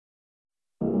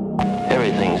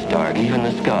Everything's dark, even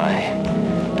the sky.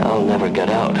 I'll never get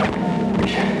out.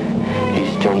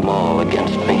 He's turned them all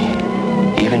against me.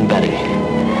 Even Betty.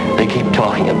 They keep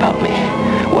talking about me.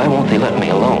 Why won't they let me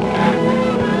alone?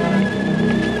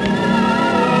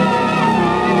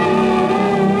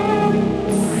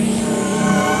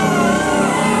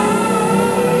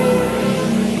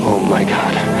 Oh my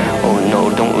God. Oh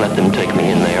no, don't let them take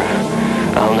me in there.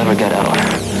 I'll never get out.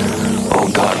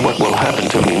 Oh God, what will happen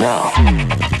to me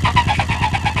now?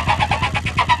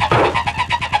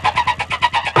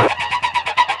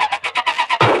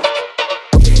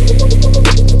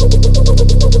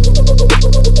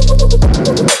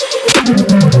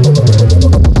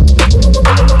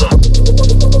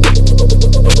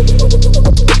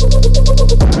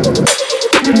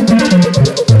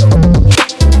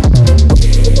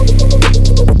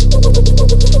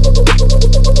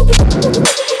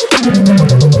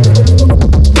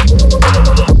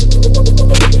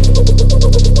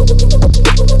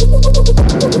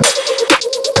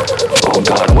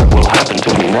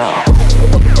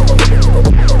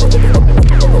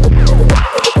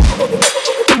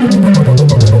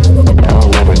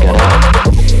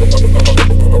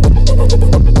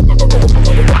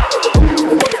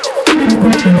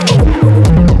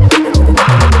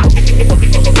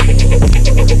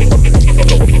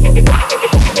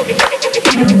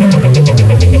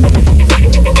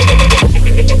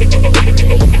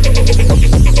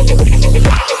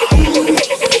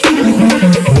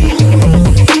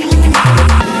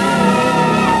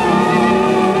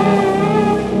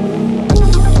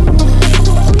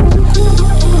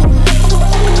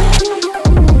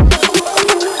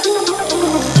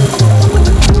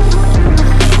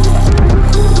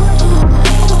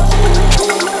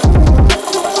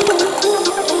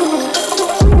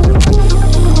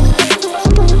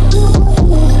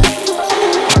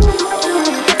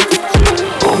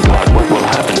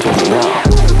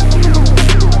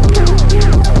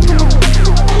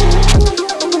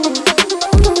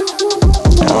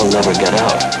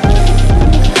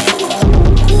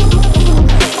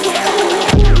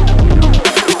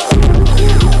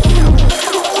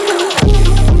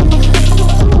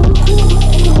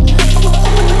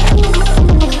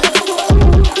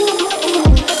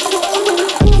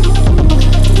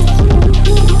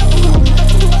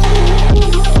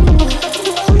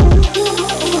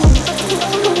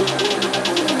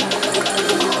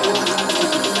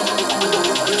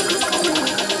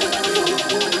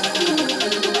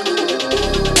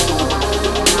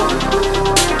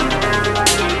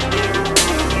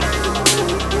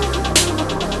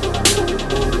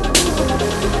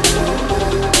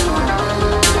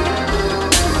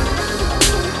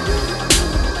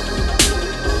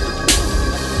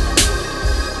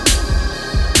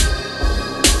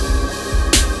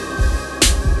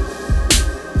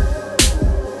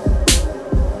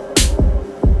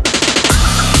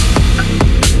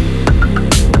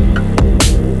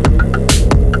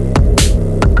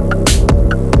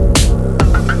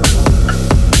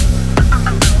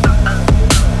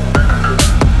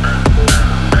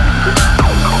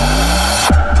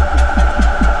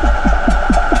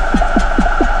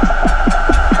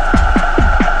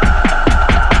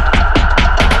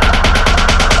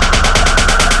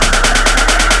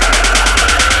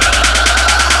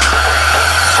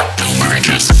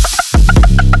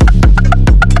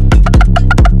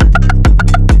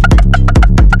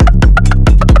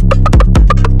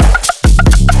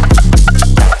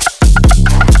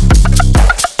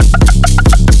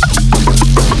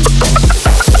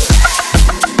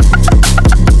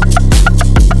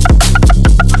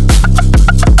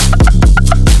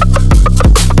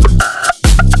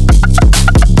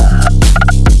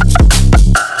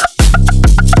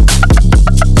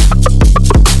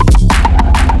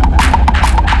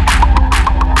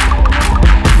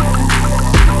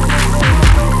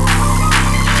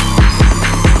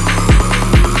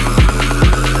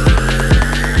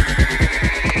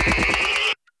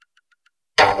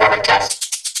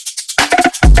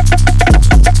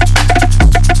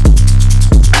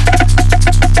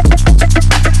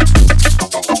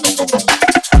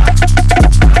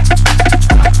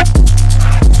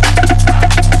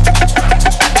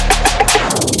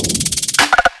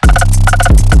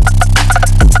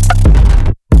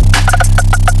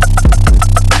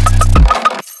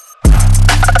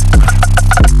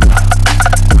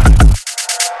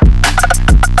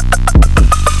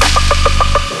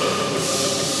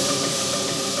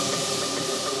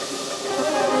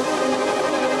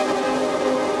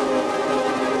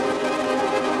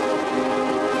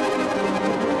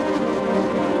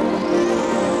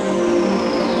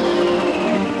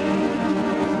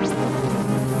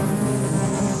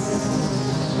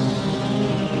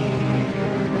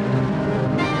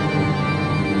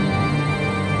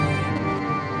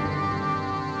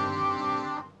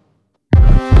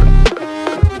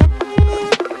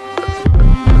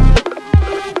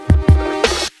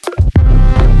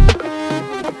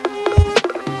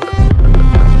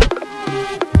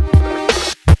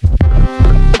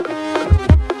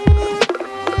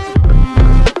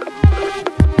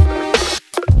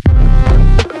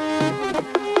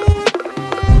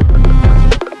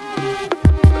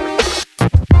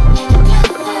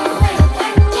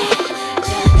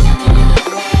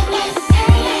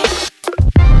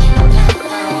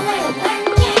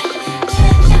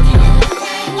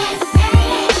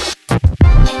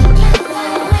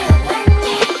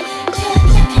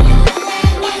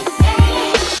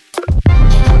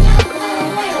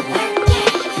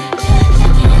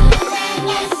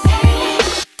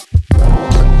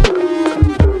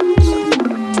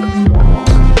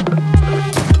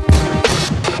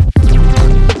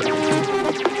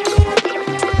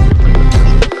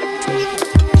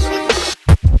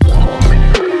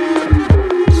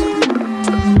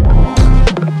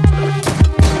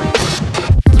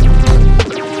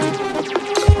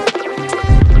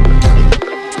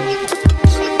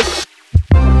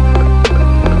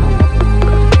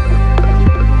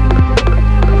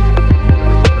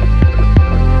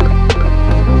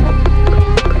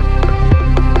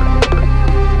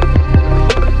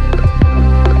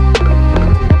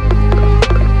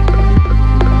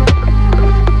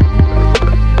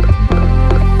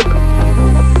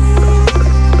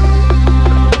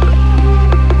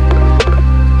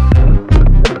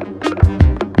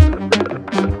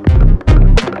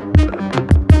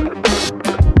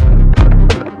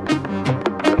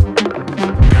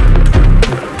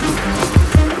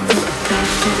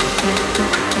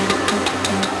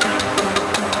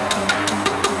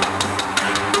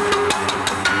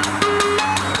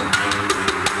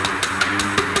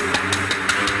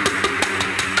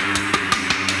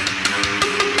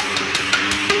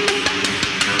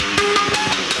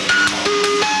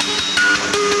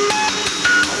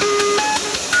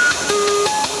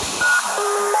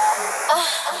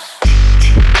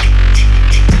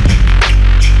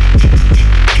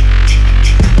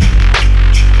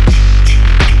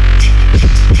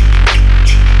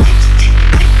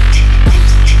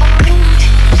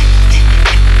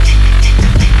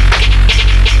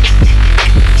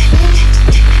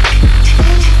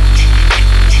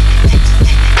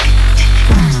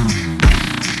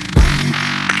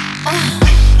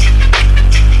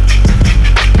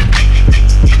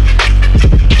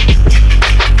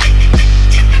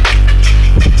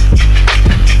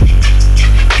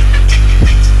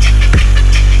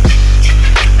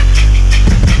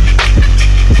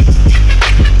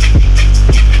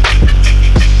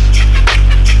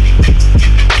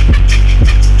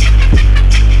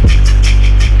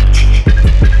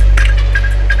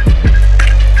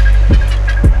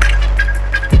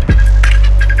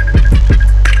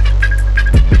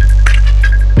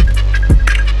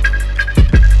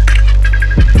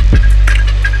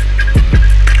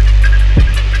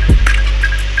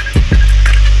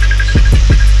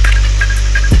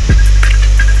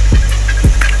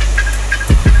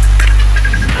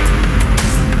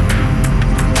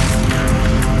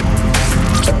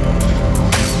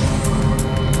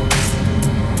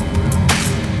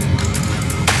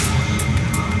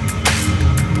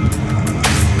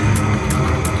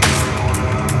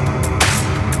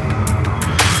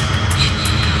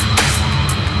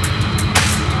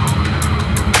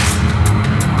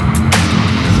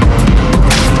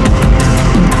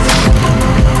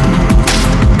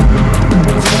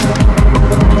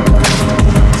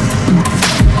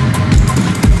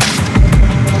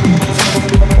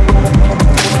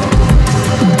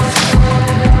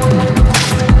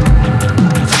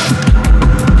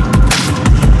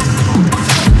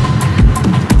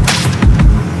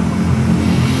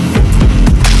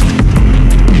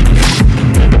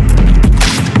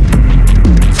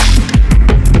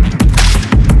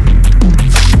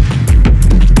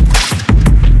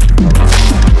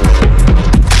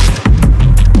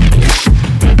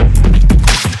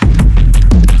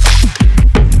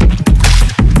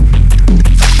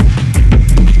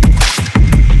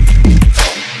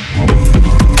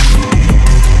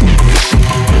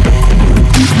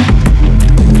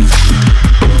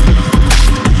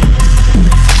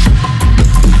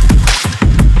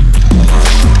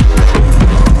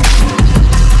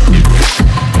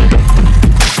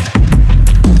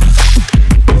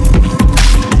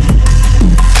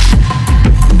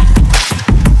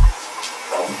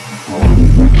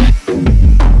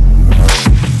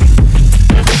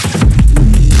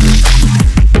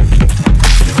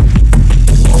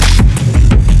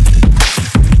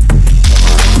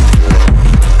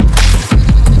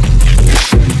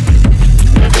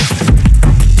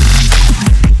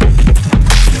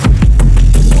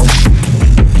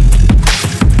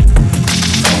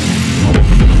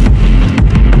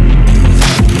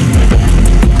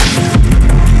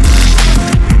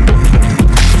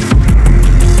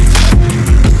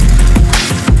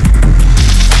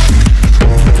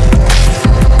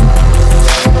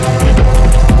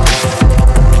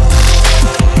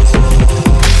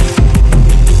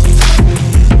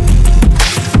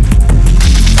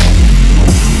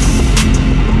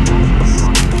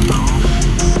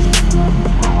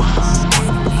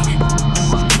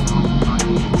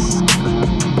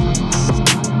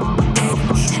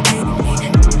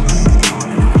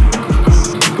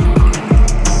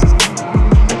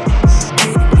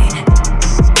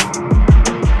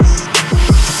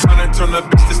 turn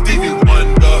the bitch to Stevie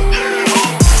Wonder.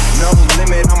 No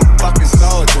limit, I'm a fucking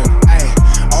soldier. Ayy,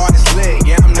 all this lit,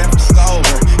 yeah, I'm never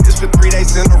sober. This for 3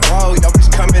 days in a row, yo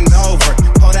bitch coming over.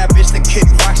 Told that bitch to kick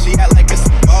rock, she act like it's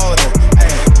a boulder.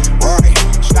 Ayy, Rory,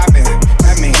 shopping,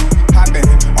 at me, popping,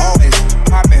 always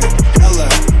popping, hella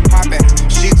popping.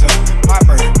 She's a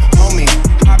popper, homie,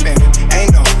 popping,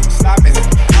 ain't no stopping.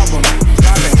 Album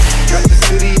dropping, got the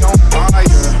city on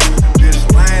fire. Bitch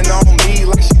lying on me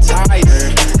like she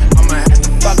tired. I'ma have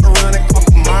to fuck around and call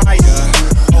Maya.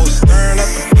 Oh, stirring up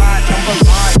the pot, I'm a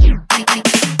liar.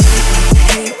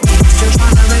 Still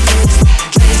tryna replace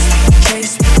me,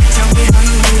 chase me. Tell me how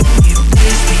you hate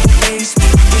me, place me.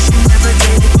 Wish you never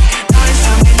did it. Lies,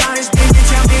 tell me lies, baby.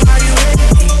 Tell me how you hate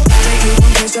me. Now that you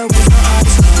don't kiss up with your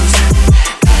eyes closed.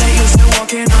 Now that you're still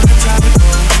walking on the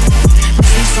tropical. Miss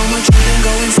me so much you can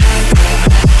go inside.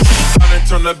 Tryna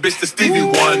turn the bitch to Stevie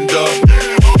Wonder.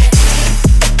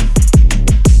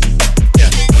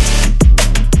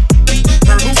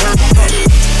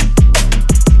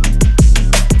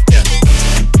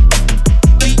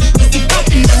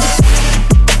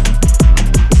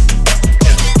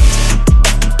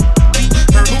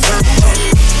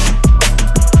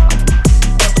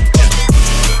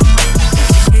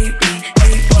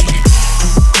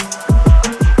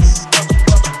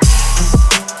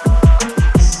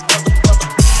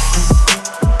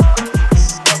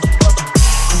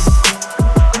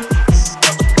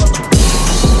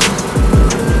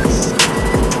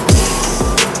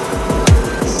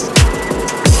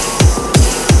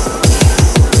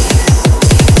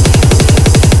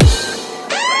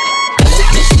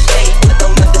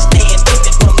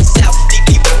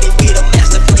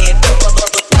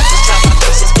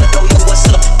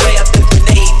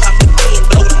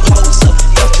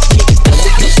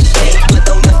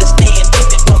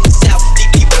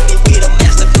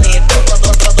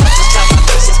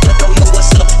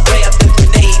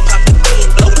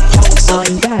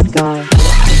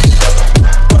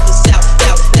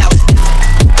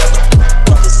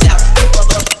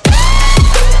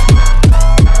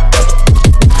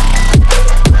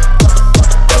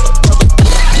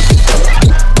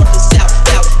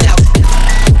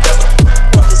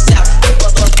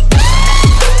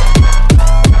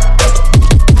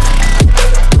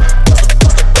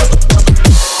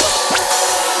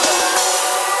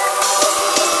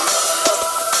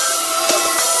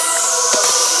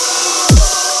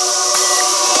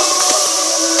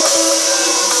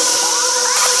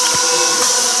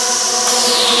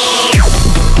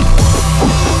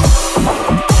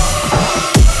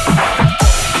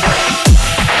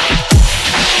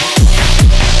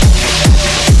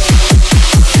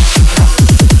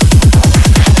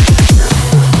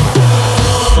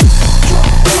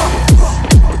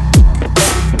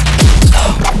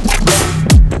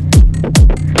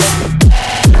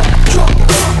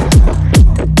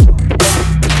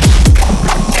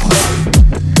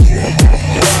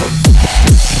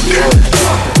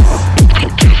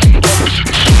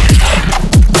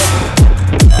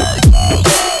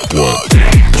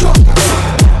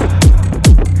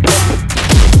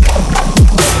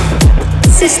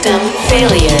 System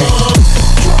failure.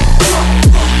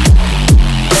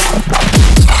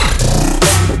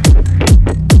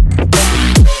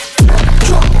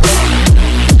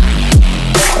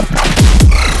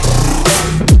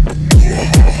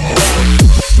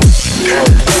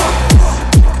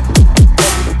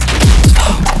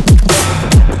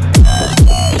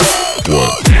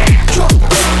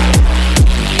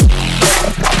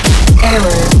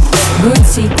 Error. Boot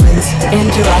sequence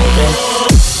interrupted.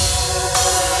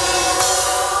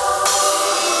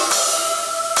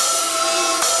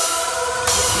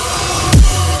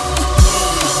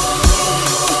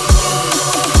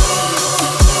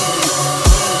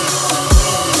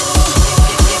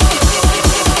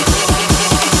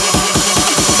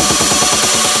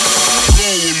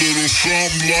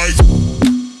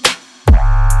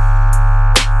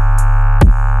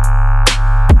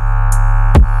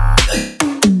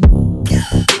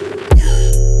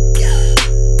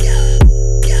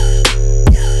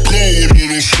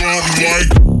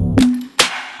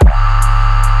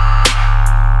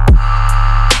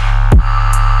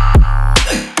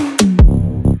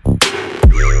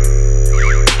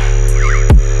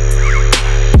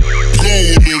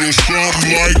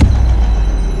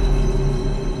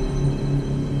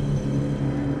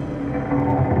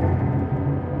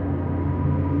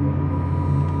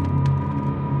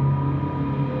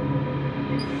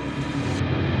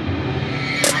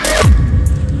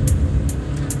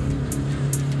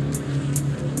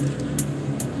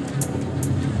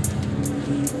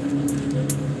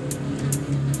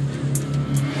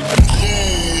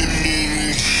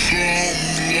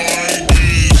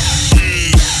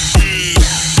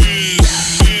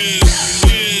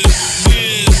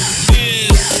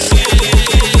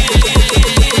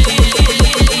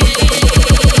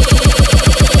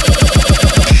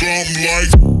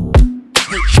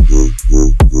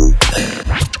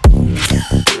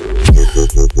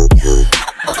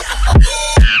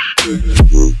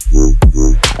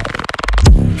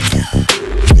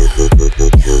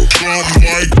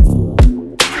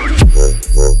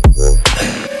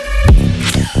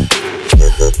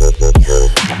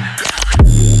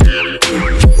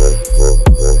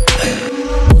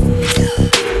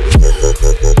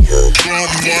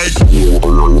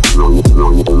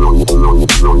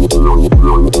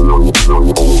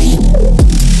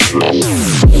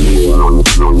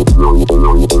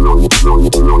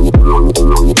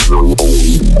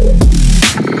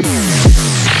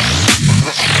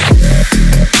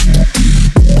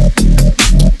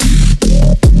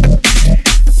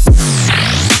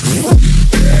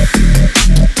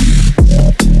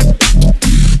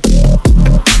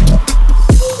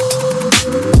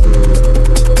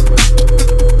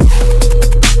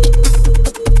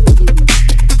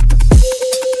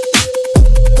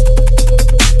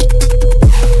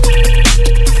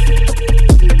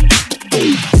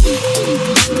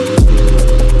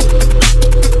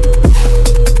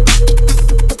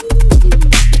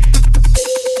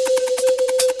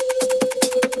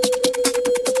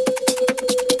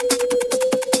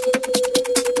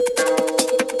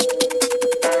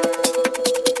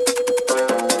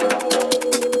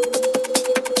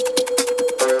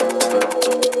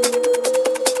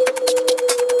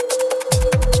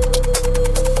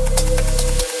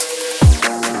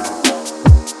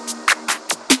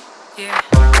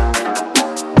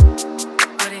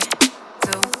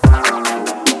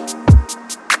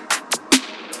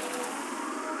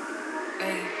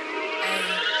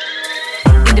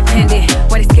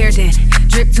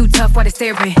 Too tough while they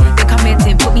staring. They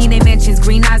commenting, put me in their mentions.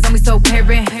 Green eyes on me, so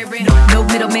parent. No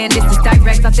middleman, this is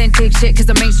direct, authentic shit. Cause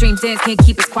the mainstream dance can't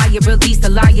keep us quiet. Release the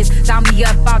liars. Sign me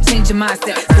up, I'll change your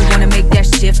mindset. Who wanna make that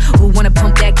shift? Who wanna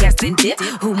pump that gas and dip?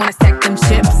 Who wanna stack them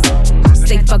chips?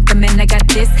 Say fuck the man, I got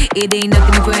this. It ain't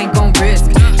nothing if we ain't gon' risk.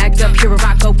 Act up, here a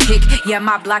rock, go kick. Yeah,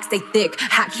 my block stay thick.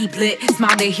 Hot, keep lit.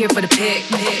 Smile, they here for the pick.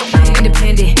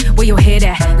 Independent, where your head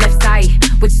at? Left side,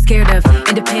 what you scared of?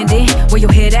 Independent, where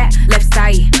your head at? Left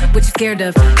side, what you scared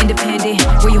of? Independent,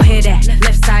 where your head at?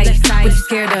 Left side, what you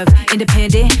scared of?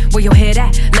 Independent, where your head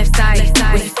at? Left side,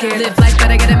 what you scared of? Live life,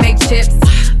 but I gotta make chips.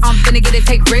 I'm finna get it,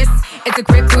 take risks. It's a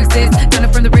grip to exist. Done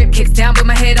it from the rip, kicks down, put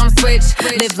my head on switch.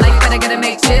 Live life, but I gotta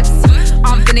make chips.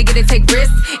 I'm finna get it, take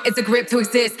risks. It's a grip to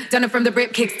exist. Done it from the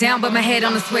rip, kicks down, but my head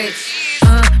on the switch.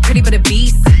 Pretty but a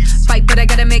beast. Fight, but I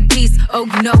gotta make peace. Oh,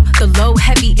 you know, the low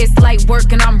heavy, it's light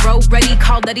work, and I'm road ready.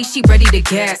 Call Letty, she ready to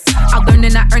gas. I learn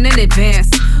and I earn in advance.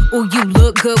 Ooh, you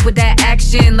look good with that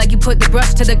action, like you put the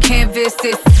brush to the canvas.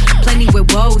 It's plenty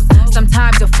with woes.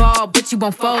 Sometimes you'll fall, but you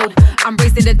won't fold. I'm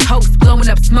raising the toast, blowing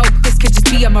up smoke. This could just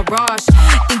be a mirage.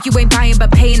 Think you ain't buying,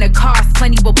 but paying the cost.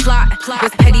 Plenty will plot.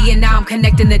 Was petty, and now I'm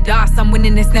connecting the dots. I'm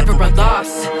winning, it's never a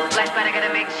loss. Life, but I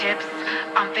gotta make chips.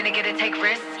 I'm finna get it, take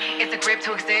risks. It's a grip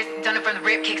to exist. Done it from the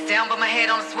rip, kicks down, but my head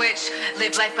on a switch.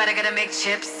 Live life, but I gotta make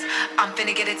chips. I'm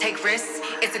finna get it, take risks.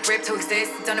 It's a grip to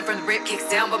exist. Done it from the rip, kicks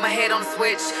down, but my head on a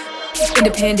switch.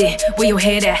 Independent, where your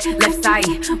head at? Left side,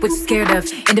 what you scared of?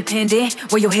 Independent,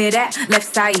 where your head at?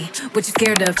 Left side, what you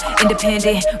scared of?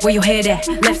 Independent, where your head at?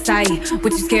 Left side,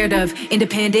 what you scared of?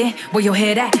 Independent, where your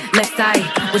head at? Left side,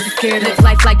 what you scared of? Live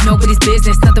life like nobody's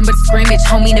business, nothing but a scrimmage.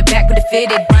 Homie in the back with a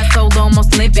fitted, ride solo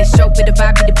almost limping. Show with the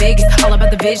vibe be the biggest, all about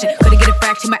the vision. Couldn't get a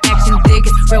fraction, my action the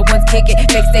thickest. Real ones kick it,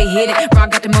 fakes they hit it. Raw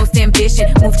got the most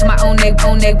ambition, move to my own, they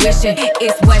wishing.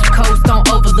 It's West Coast, don't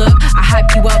overlook. I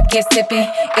hype you up, get sipping.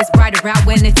 It's brighter out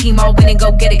when the team all winning,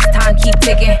 go get it. Time keep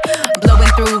ticking, blowing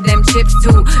through them chips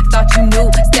too. Thought you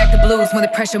knew, stack the blues when the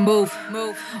pressure move.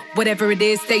 Whatever it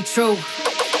is, stay true.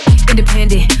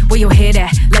 Independent, where your head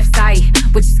at? Left side,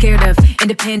 what you scared of?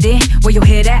 Independent, where your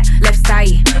head at? Left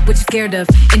side, what you scared of?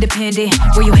 Independent,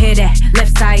 where your head at?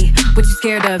 Left side, what you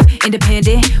scared of?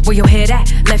 Independent, where your head at?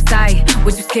 Left side,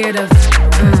 what you scared of?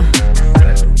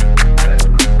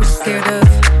 What you scared of?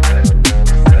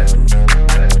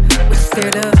 What you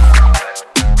scared of?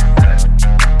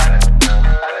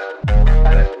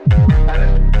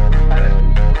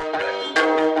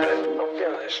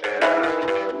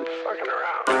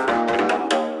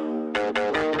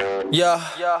 Yeah.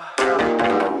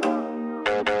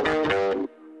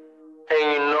 And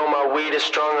you know my weed is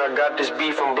strong. I got this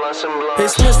beef from Blunts and Blunts.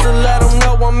 It's Mr. Let 'em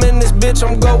know I'm in this bitch.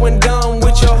 I'm going down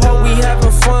with your hoe. We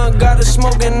having fun. Got her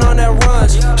smoking on that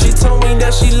runs. She told me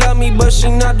that she love me, but she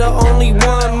not the only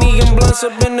one. Me and Blunts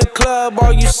up in the club.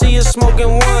 All you see is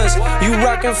smoking ones. You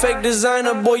rockin' fake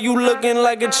designer, boy. You looking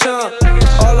like a chump.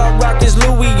 All I rock is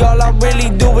Louis. All I really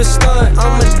do is stunt.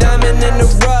 I'm a diamond in the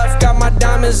rough. Got my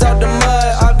diamonds out the mud.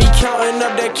 I be counting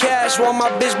up that cash while my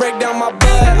bitch break down my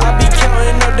butt. I be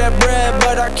counting up that bread,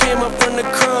 but I came up from the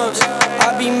crumbs.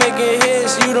 I be making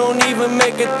hits, you don't even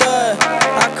make a thud.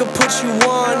 I could put you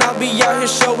on, I'll be out here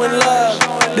showing love.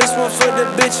 This one for the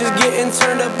bitches getting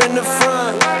turned up in the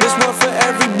front. This one for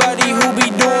everybody who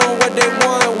be doing what they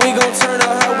want. We gon' turn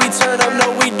up how we turn up, no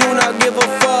we do not give a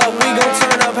fuck. We gon'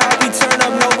 turn up how we turn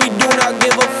up, no we do not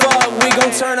give a fuck. We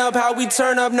gon' turn up how we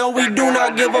turn up, no we do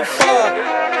not give a fuck.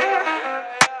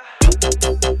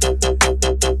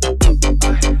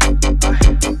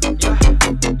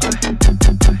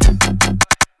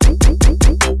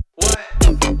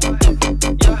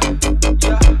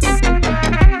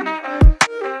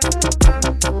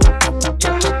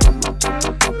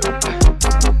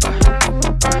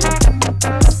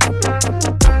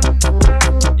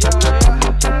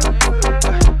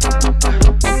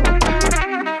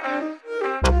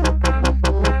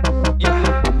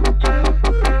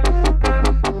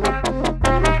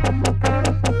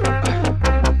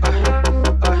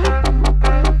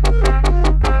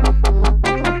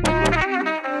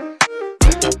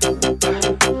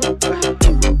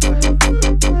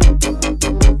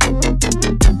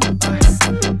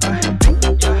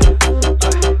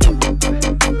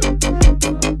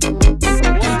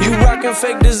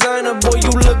 Fake designer, boy,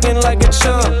 you looking like a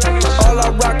chump. All I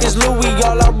rock is Louis,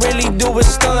 all I really do is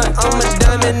stunt. I'm a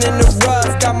diamond in the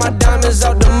rough, got my diamonds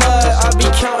out the mud. I be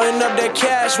counting up that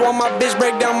cash while my bitch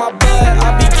break down my butt.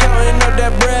 I be counting up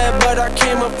that bread, but I I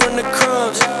came up from the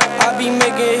crumbs. I be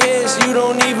making hits, you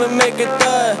don't even make a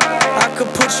thud. I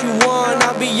could put you on,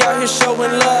 I be out here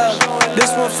showing love.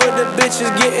 This one for the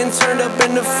bitches getting turned up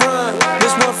in the front.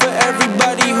 This one for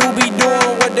everybody who be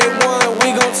doing what they want.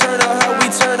 We gon' turn up how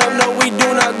we turn up, no we do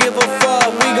not give a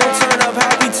fuck. We gon' turn up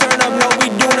how we turn up, no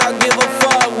we do not give a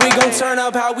fuck. We gon' turn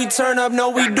up how we turn up, no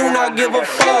we do not give a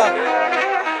fuck.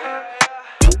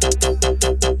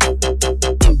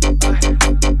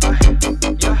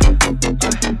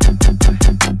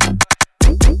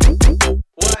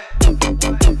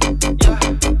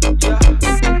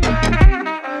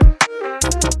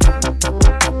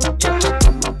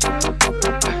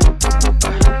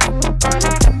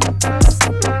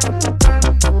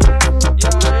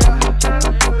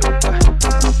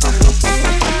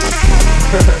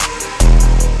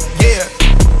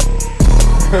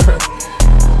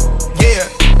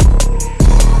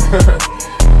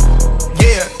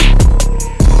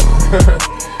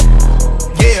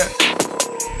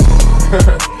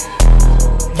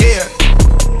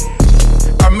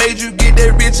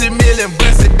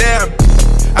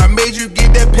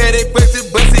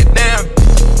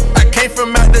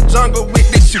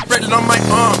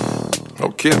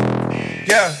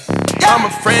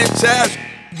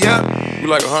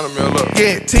 Like 100 mil up.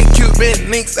 Yeah, 10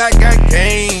 Cuban links, I got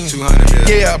game. 200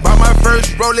 mil. Yeah, bought my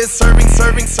first roller, serving.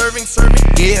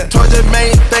 Yeah, told the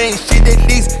main thing, she the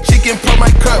least, she can pour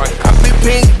my cup. Right. I put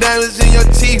pink diamonds in your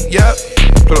teeth, yup.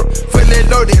 Fully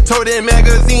loaded, told that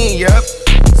magazine, yup.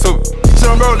 So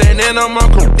I'm rolling and I'm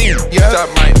on codeine, yup. That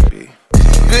might be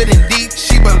good and deep,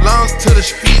 she belongs to the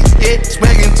streets, yeah.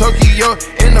 Swaggin' Tokyo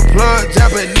in the plug,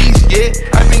 Japanese, yeah.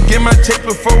 I been getting my check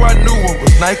before I knew what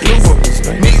was Nike.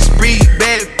 Mixed breed,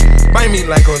 bad, bite me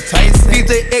like on Tyson.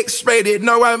 DJ X-rated,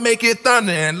 know I make it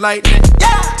thunder and lightning.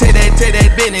 Yeah. Take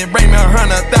that Benny, bring me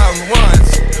 100,000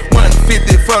 ones.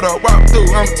 150 for the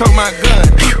walkthrough, I'm toting my gun.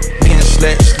 Me and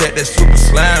Slack, that super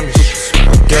slimy.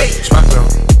 Yeah, swapping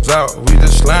out, we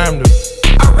just slimed them.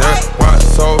 Yeah, watch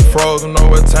so frozen, know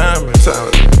what time it is.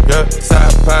 Yeah,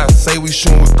 side pie, say we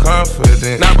shootin' with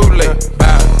confidence. Now bootleg,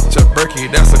 bye, to Berkey,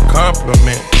 that's a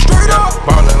compliment. Yeah,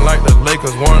 ballin' like the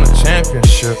Lakers won a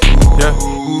championship. Yeah,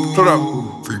 put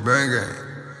up. Free bang gang.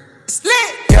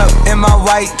 Yeah, in my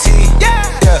white tee.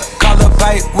 Yeah, call up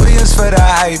Pipe Williams for the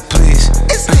hype, please.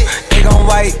 They gon'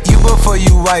 wipe you before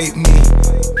you wipe me.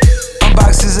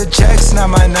 Unboxes of checks, not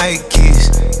my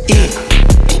Nikes.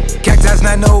 Cactus,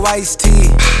 not no iced tea.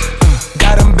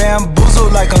 Got them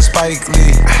bamboozled like I'm Spike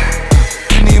Lee.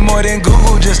 You need more than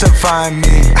Google just to find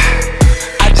me.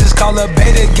 I just call a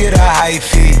beta, get a high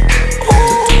fee.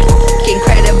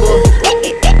 Incredible,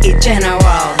 general.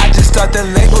 I just start the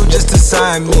label just to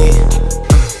sign me.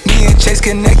 Me and Chase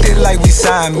connected like we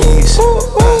Siamese.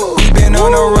 We been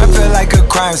on a run, feel like a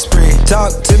crime spree.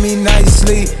 Talk to me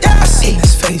nicely. I seen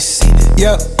his face, seen it.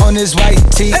 Yeah, on this white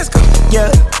tee. Let's go.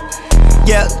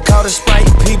 Yeah, call the Sprite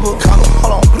people.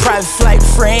 Hold on, private flight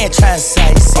franchise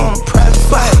site. Private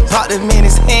flight. Popped him in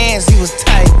his hands, he was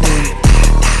tight.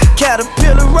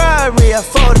 Caterpillar robbery, I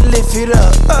fought to lift it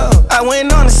up. I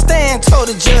went on the stand, told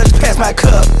the judge, pass my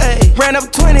cup. Ran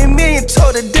up 20 million,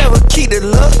 told the devil, keep the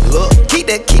look. Keep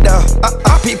the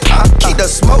RP pop, keep the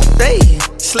smoke,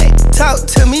 Slack, talk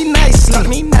to me nicely.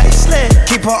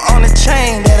 Keep her on the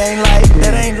chain, that ain't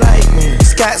like me.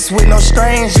 Scots with no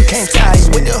strings, you can't tie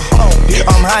with the home.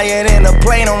 I'm higher than a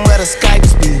plane on where the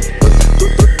Skypes be.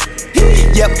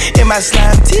 Yep, in my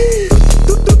slime tee.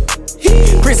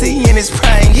 Prissy in his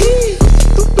prime,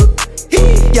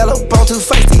 yellow bone too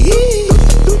feisty,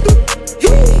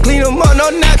 clean them up, no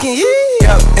knocking,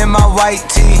 Yep, in my white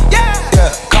tee,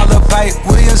 yeah, call up Pipe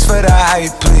Williams for the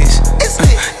hype, please.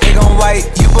 They gon' wipe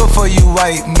you before you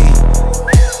wipe me.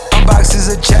 Unboxes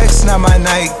of checks, not my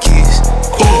Nikes.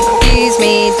 Excuse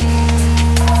me.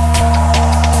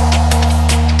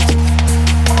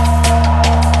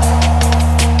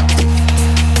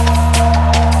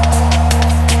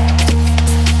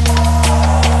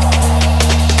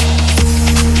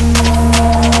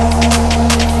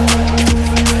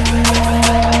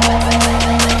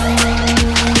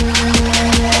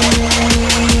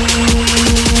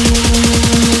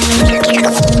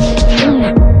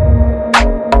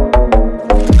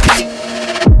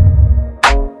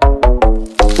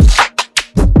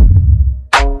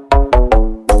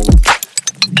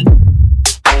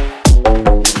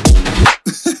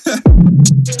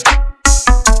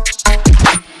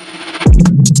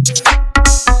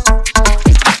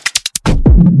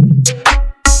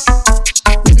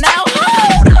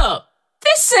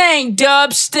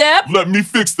 Dubstep. Let me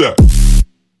fix that.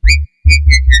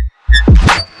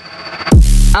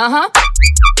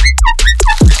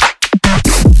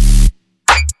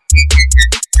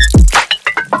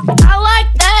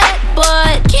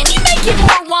 Get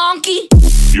more wonky.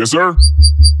 Yes, sir.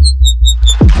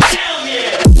 Hell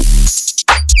yeah.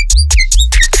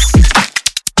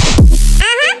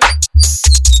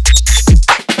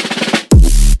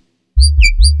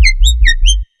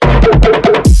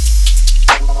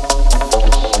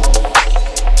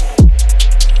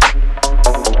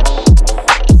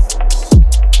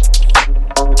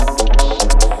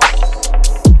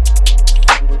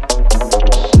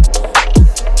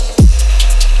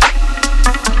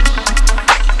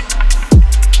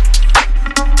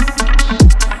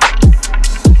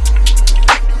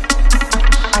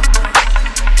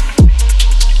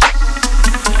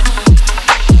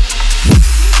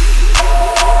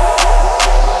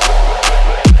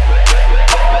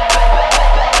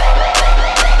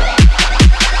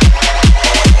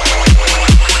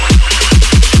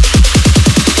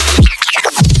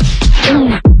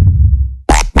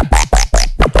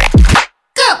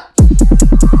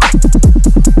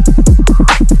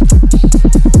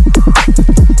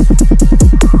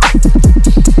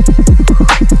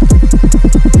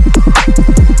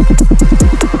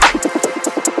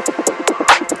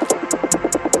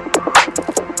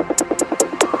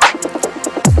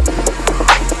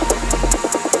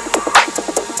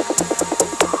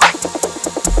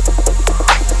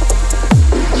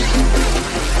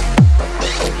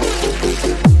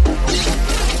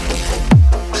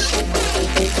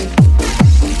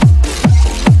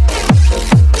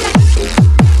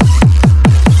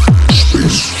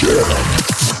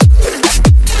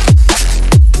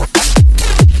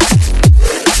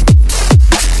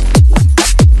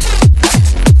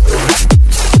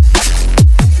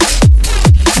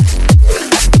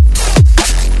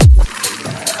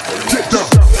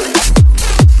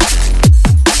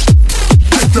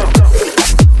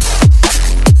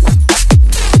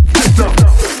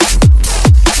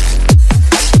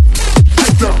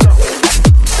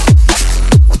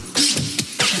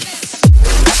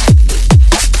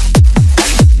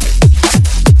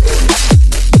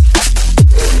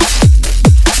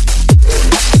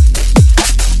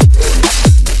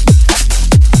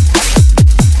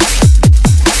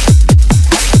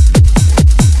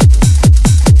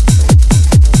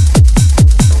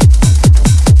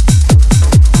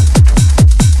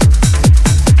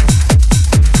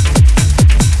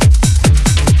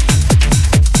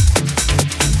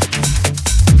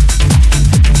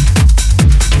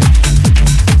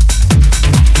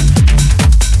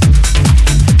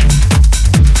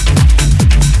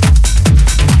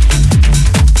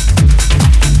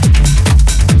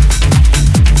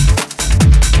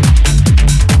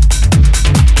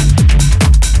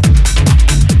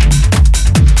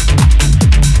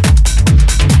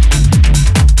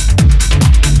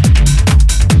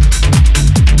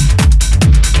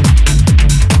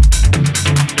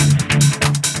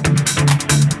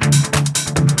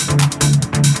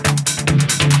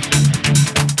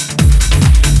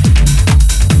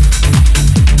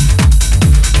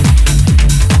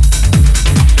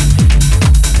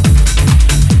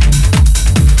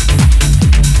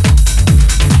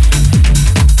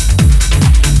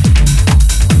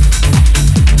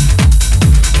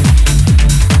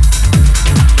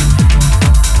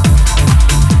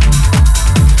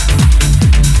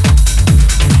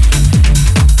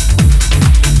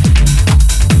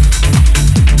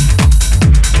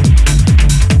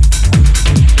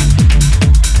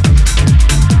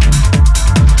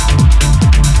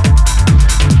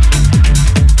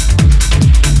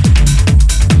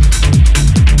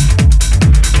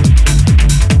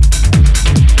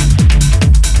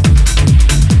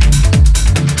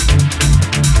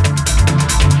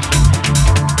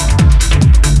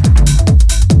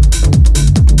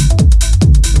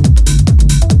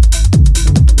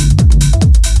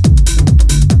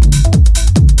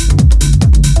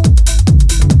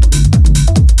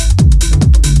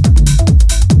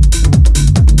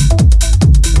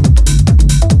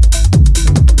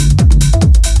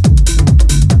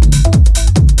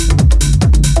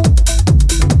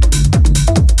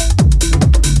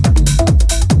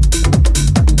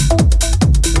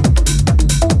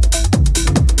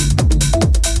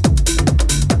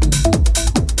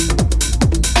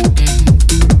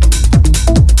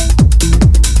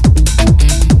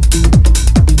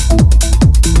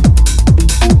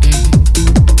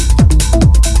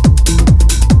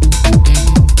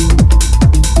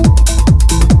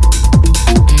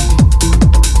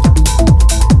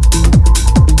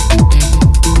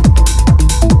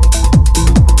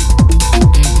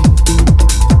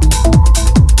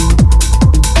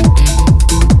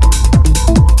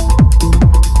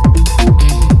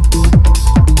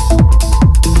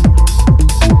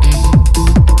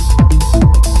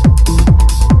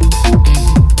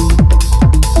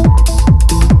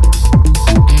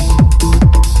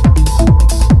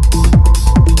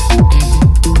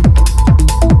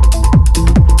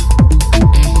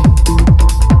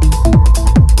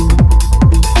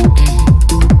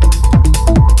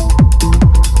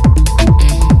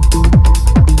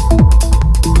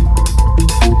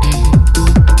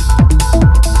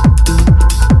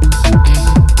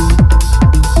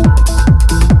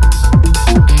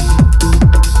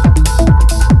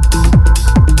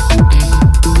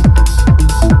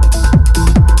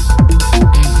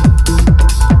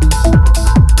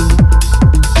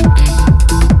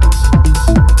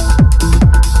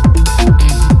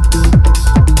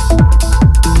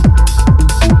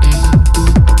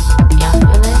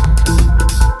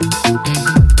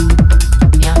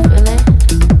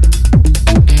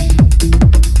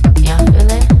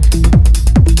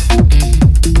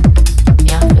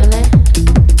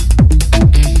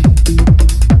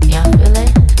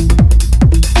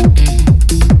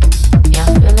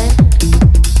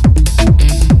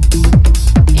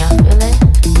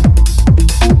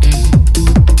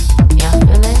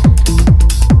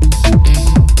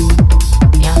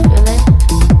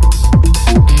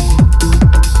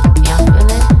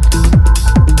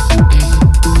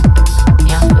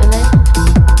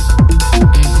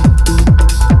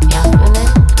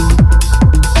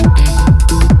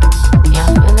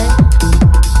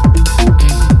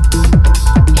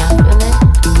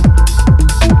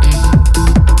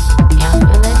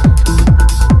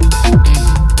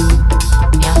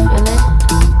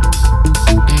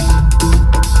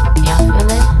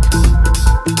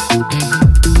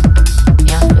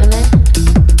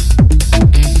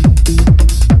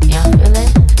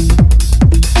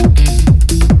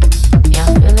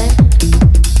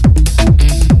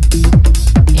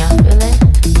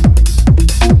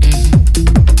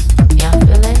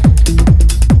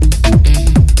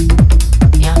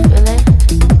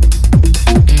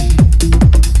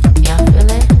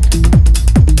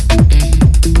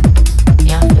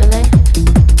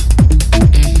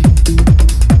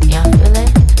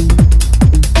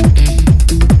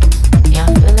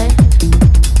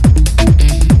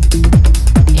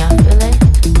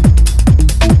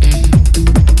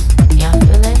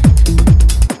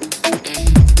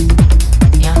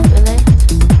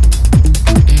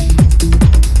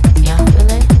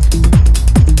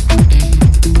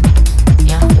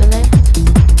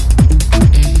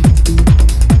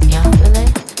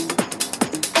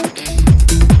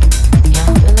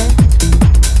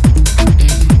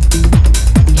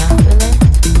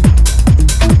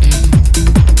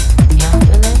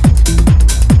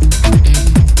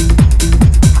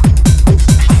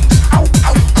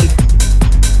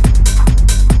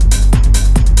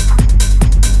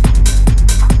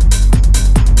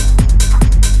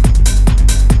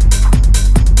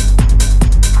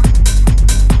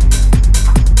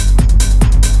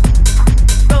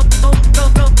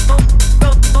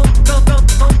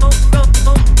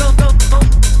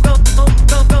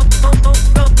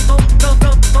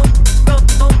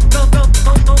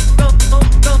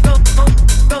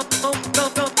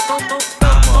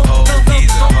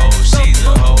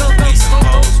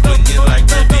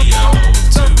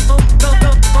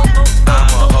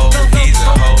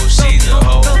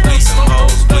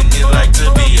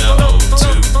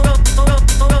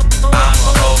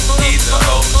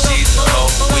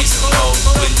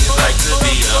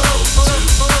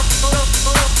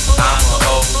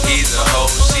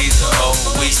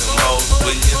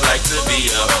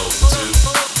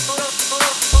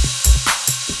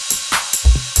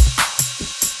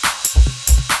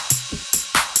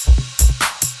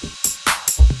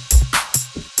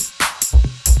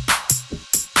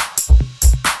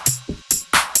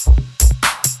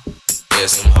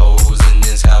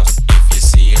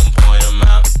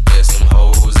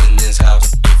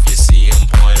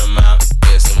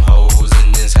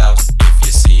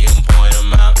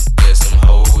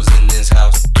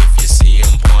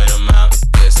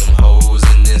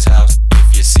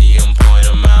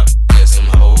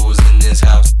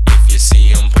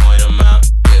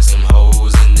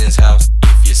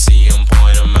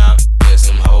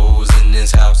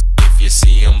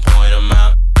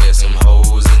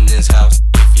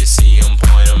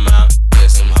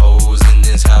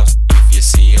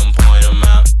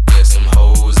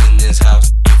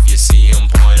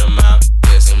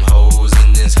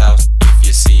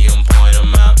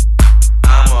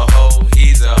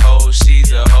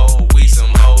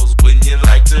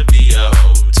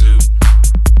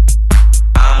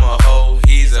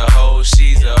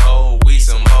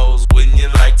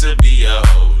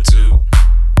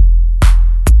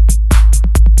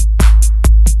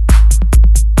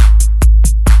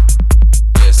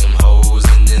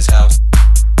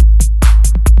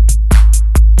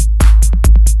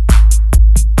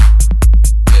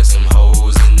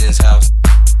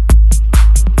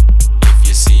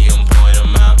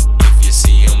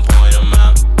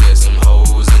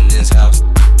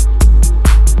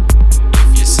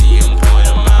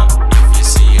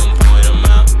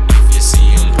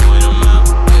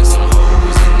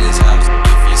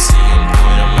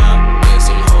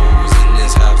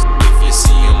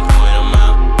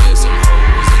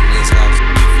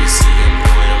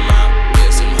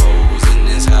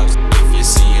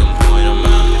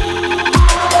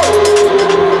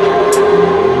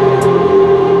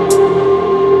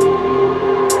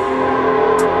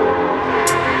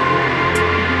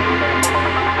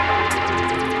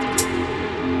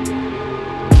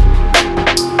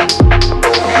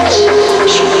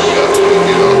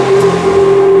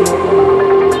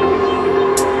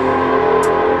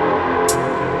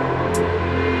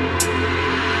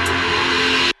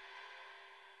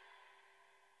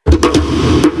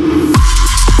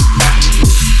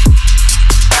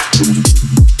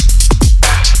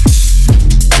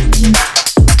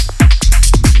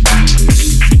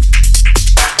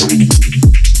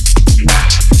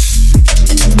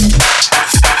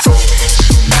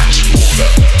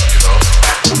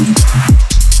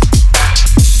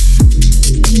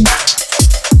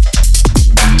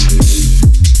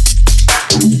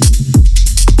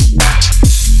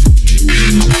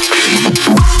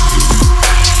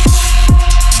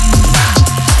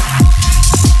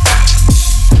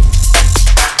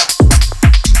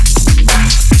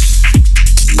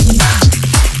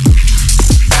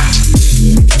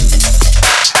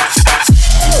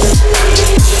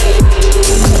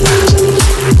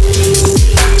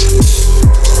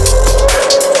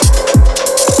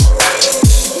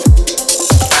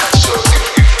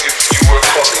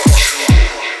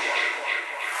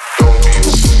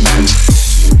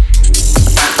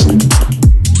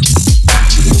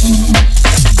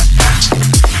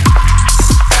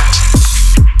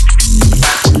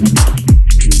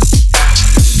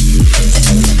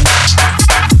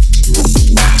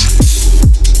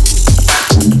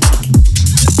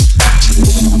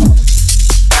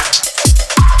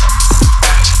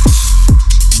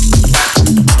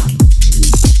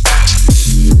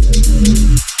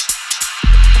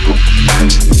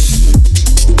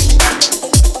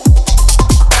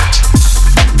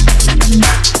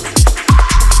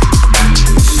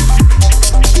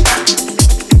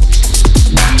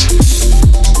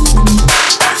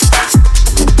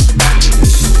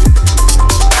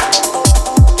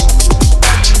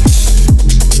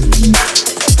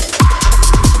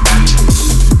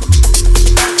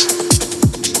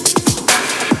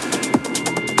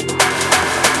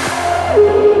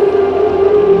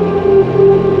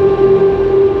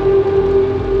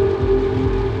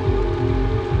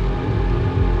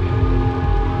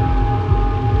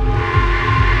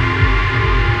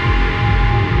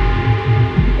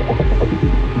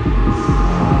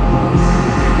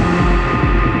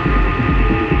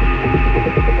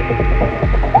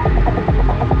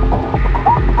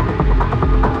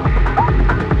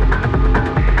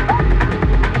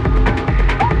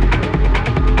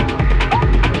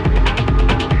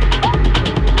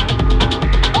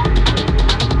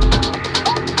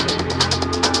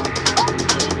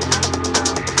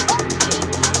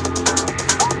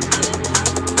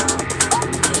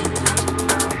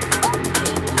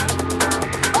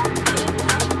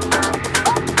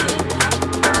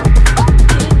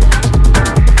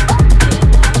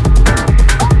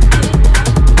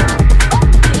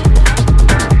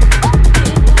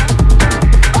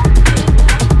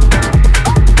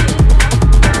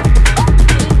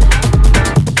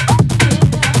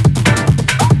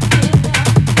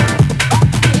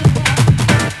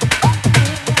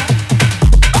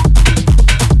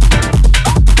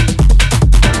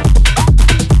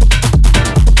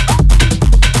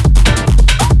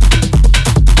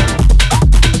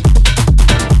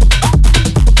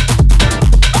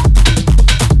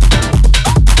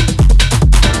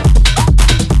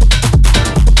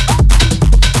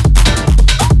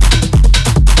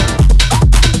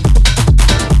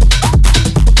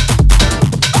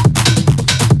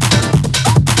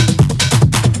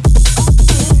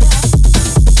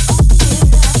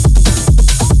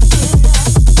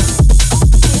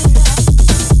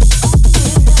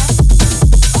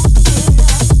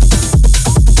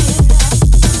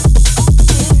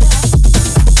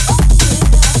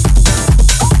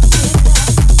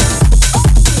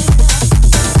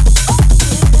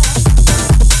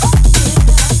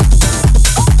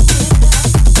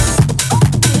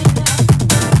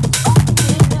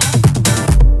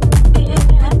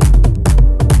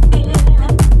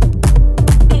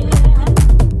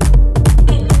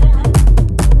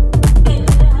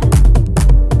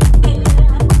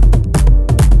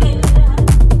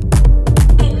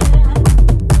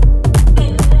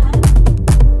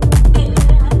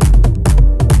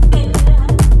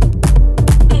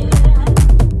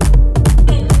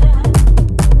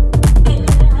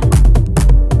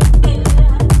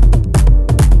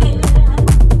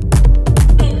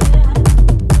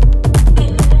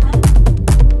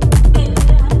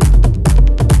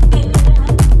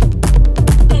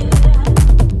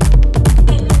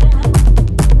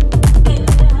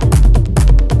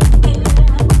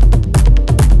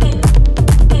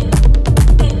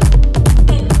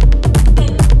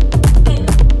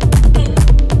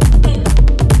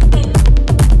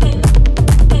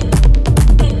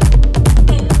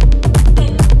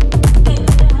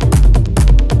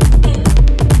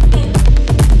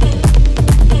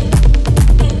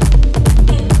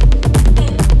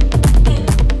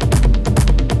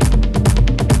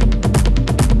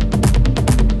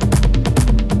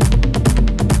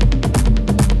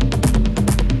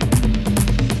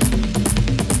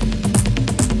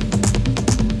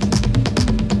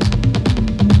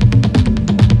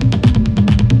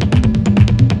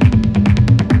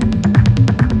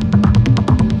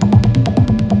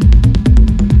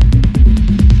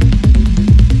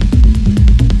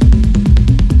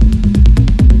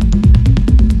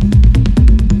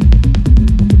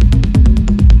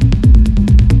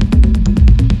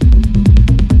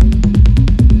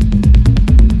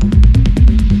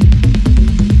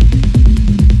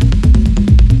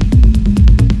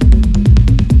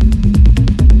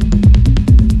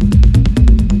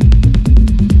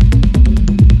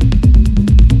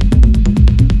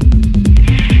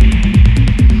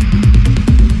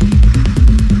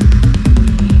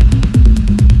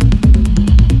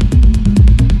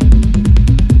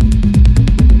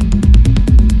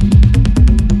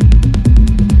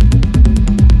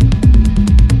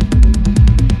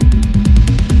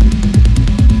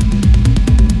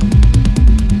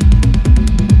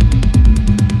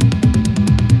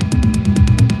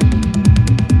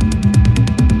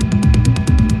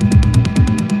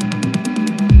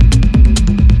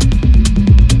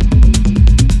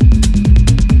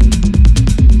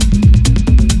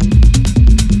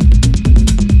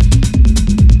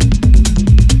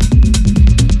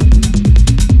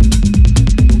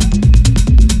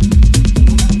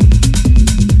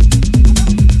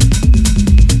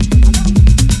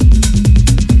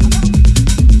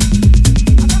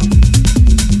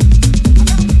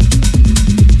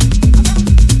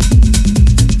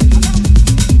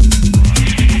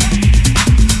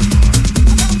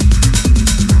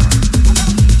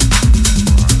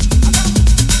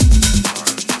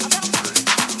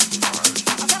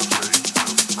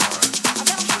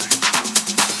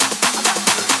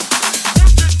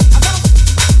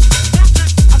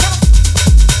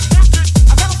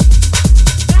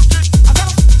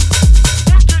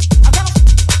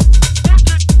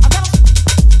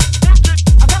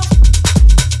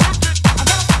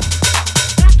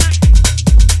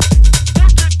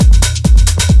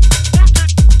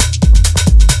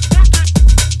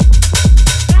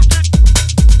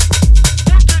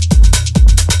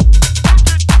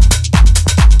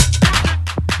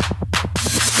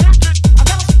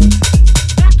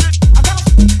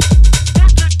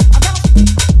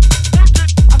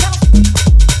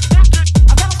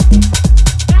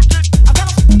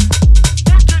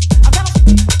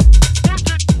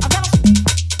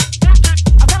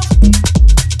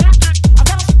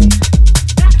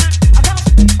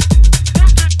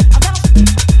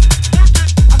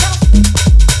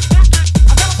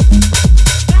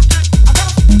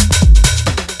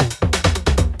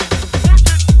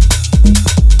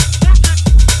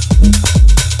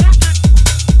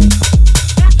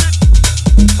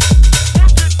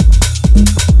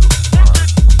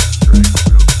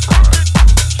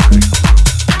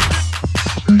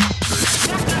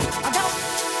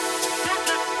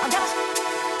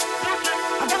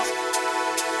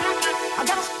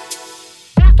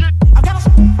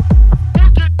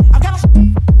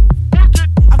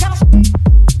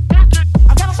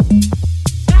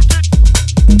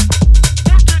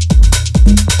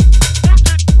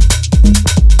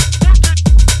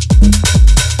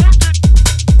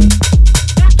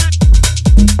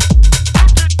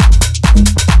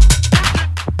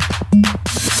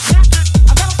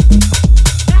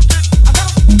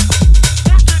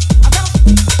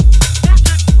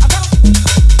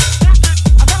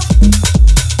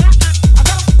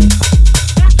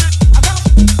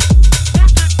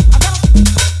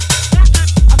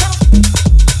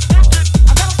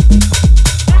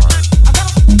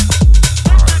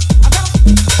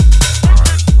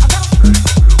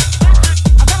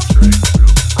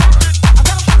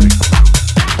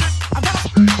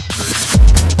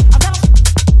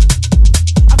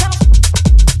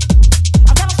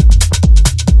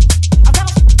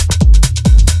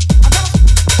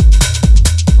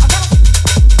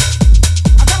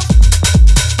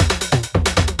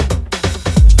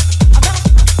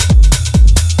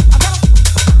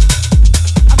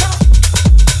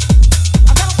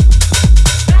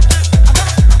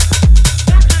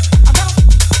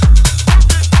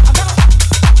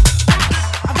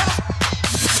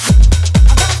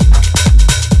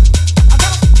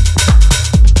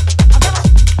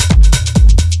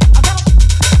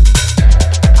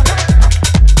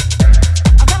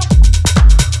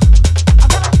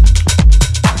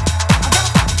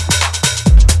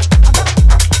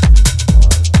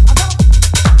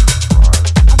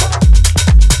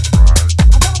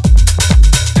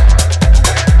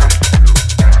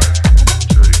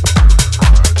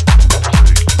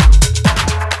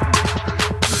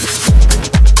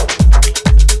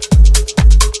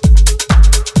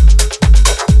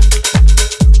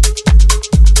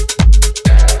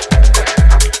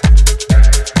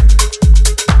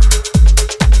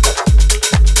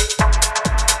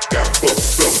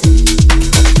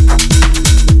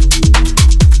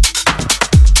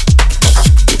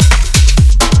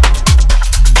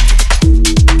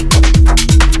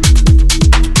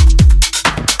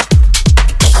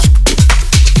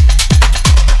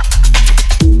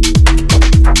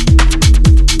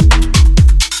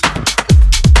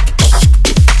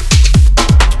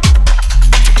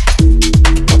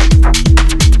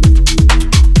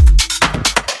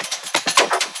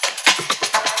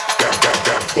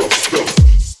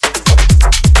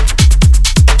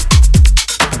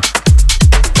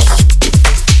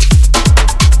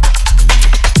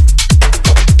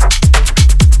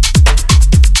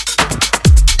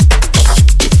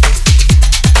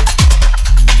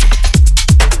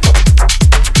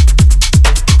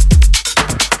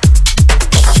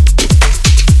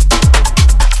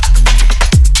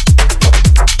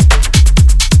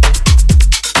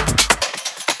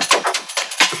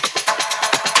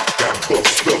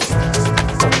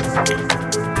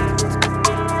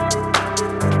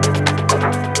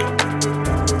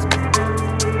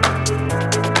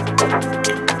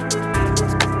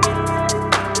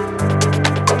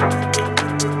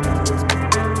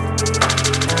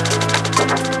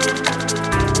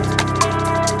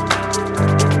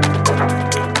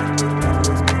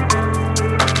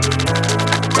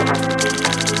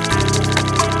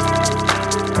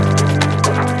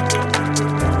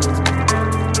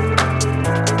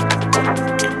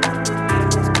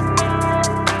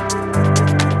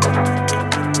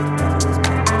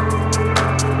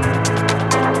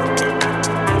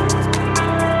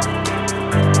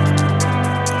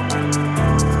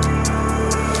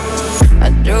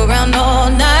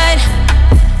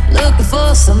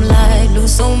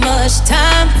 so much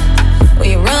time.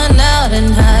 We run out and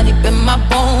hide deep in my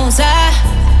bones. I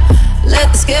let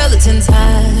the skeletons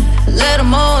hide, let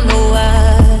them all know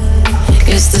why.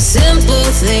 It's the simple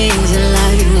things in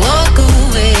life. You walk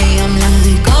away, I'm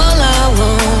like, all I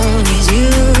want is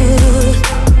you.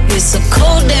 It's a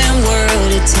cold damn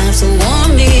world at times, so warm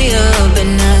me up at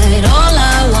night. All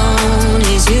I want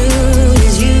is you,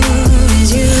 is you, is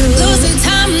you. Losing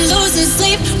time, losing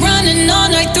sleep, running all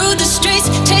night through the streets,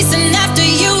 chasing after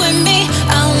you and me.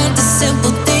 I want the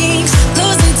simple things.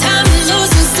 Losing time,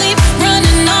 losing sleep,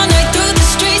 running all night through the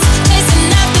streets, chasing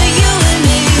after you and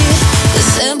me. The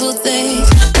simple things.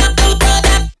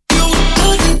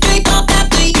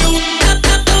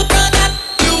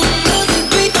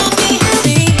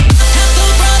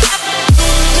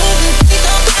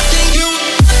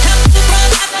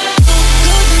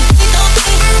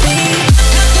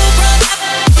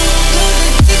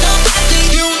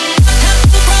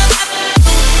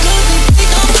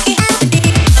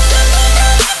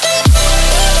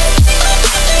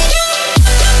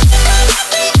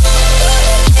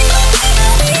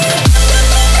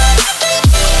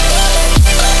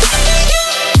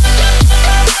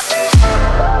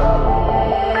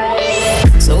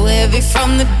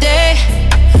 From the day,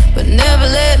 but never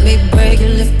let me break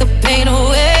and lift the pain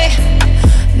away.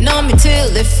 Numb me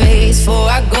till it fades, before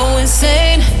I go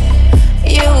insane.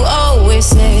 You are